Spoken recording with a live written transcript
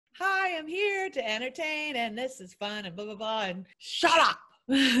hi, I'm here to entertain and this is fun and blah, blah, blah. And shut up.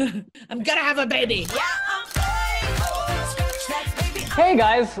 I'm gonna have a baby. Hey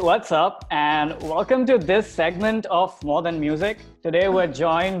guys, what's up? And welcome to this segment of More Than Music. Today we're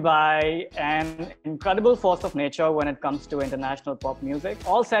joined by an incredible force of nature when it comes to international pop music.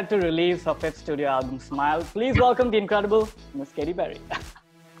 All set to release her fifth studio album, Smile. Please welcome the incredible Miss Katy Perry.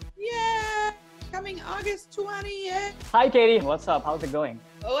 Yeah, coming August 20th. Hi Katy, what's up? How's it going?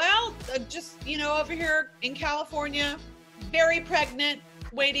 Well, just, over here in California, very pregnant,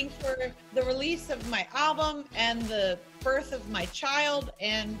 waiting for the release of my album and the birth of my child.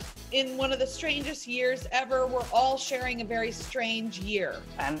 And in one of the strangest years ever, we're all sharing a very strange year.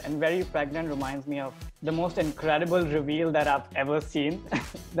 And very pregnant reminds me of the most incredible reveal that I've ever seen.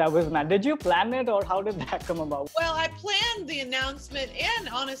 That was mad. Did you plan it or how did that come about? Well, I planned the announcement and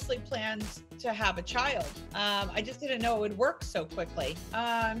honestly planned to have a child. I just didn't know it would work so quickly.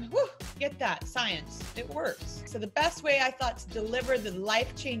 Get that, science, it works. So the best way I thought to deliver the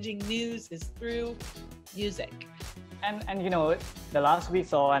life-changing news is through music. And the last we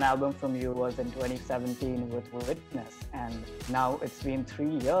saw an album from you was in 2017 with Witness, and now it's been 3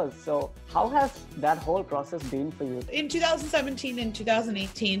 years. So how has that whole process been for you? In 2017 and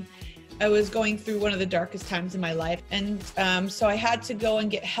 2018, I was going through one of the darkest times in my life. And so I had to go and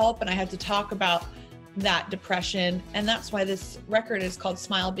get help, and I had to talk about that depression. And that's why this record is called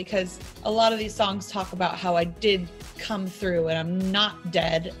Smile, because a lot of these songs talk about how I did come through and I'm not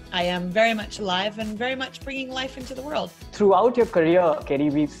dead. I am very much alive and very much bringing life into the world. Throughout your career, Katy,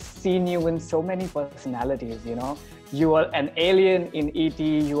 we've seen you in so many personalities, You were an alien in E.T.,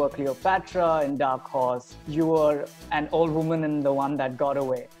 you were Cleopatra in Dark Horse, you were an old woman in The One That Got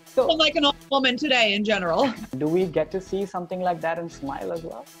Away. So, I'm like an old woman today in general. Do we get to see something like that in Smile as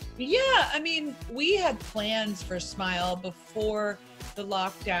well? Yeah, we had plans for Smile before the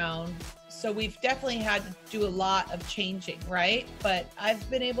lockdown. So we've definitely had to do a lot of changing, right? But I've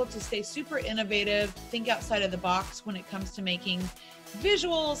been able to stay super innovative, think outside of the box when it comes to making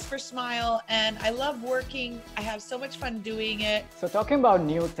visuals for Smile, and I love working. I have so much fun doing it. So talking about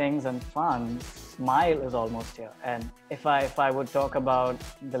new things and fun, Smile is almost here. And if I would talk about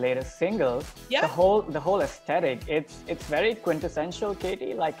the latest single, yeah, the whole aesthetic, it's very quintessential,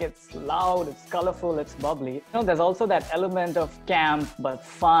 Katy. Like it's loud, it's colorful, it's bubbly. There's also that element of camp but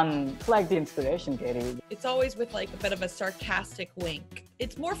fun. It's like the inspiration, Katy. It's always with like a bit of a sarcastic wink.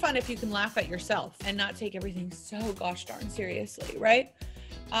 It's more fun if you can laugh at yourself and not take everything so gosh darn seriously, right?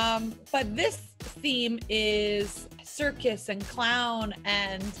 But this theme is circus and clown,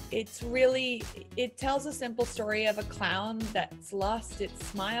 and it tells a simple story of a clown that's lost its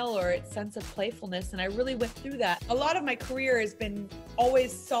smile or its sense of playfulness, and I really went through that. A lot of my career has been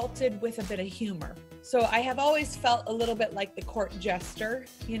always salted with a bit of humor. So I have always felt a little bit like the court jester,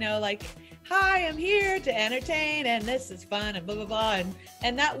 like, hi, I'm here to entertain and this is fun and blah, blah, blah.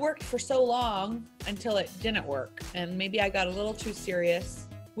 And that worked for so long until it didn't work. And maybe I got a little too serious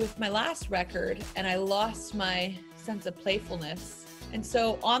with my last record and I lost my sense of playfulness. And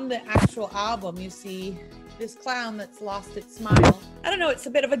so on the actual album, you see this clown that's lost its smile. I don't know, it's a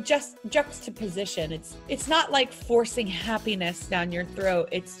bit of a juxtaposition. It's not like forcing happiness down your throat.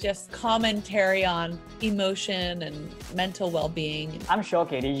 It's just commentary on emotion and mental well-being. I'm sure,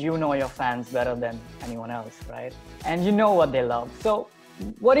 Katy, you know your fans better than anyone else, right? And you know what they love. So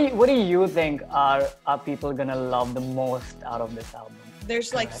what do you think are people gonna love the most out of this album?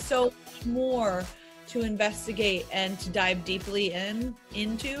 There's like so much more to investigate and to dive deeply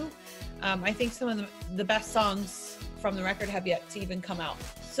into. I think some of the best songs from the record have yet to even come out.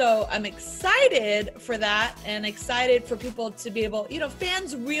 So I'm excited for that and excited for people to be able,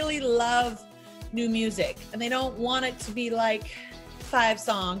 fans really love new music and they don't want it to be like 5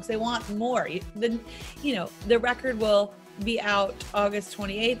 songs. They want more. The record will be out August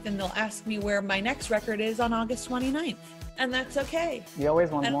 28th and they'll ask me where my next record is on August 29th. And that's okay. You always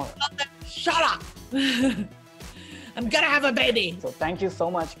want more. Shut up. I'm gonna have a baby. So thank you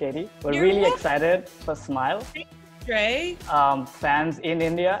so much, Katy. We're You're really welcome. excited for Smile. Dre. Fans in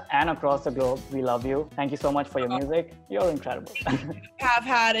India and across the globe, we love you. Thank you so much for your music. You're incredible. I have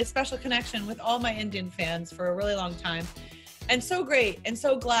had a special connection with all my Indian fans for a really long time. And so great and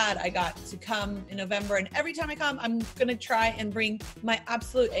so glad I got to come in November. And every time I come, I'm gonna try and bring my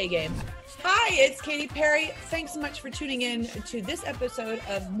absolute A game. Hi, it's Katy Perry. Thanks so much for tuning in to this episode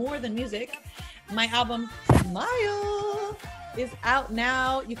of More Than Music. My album, Smile, is out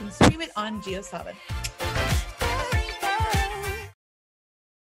now. You can stream it on JioSaavn.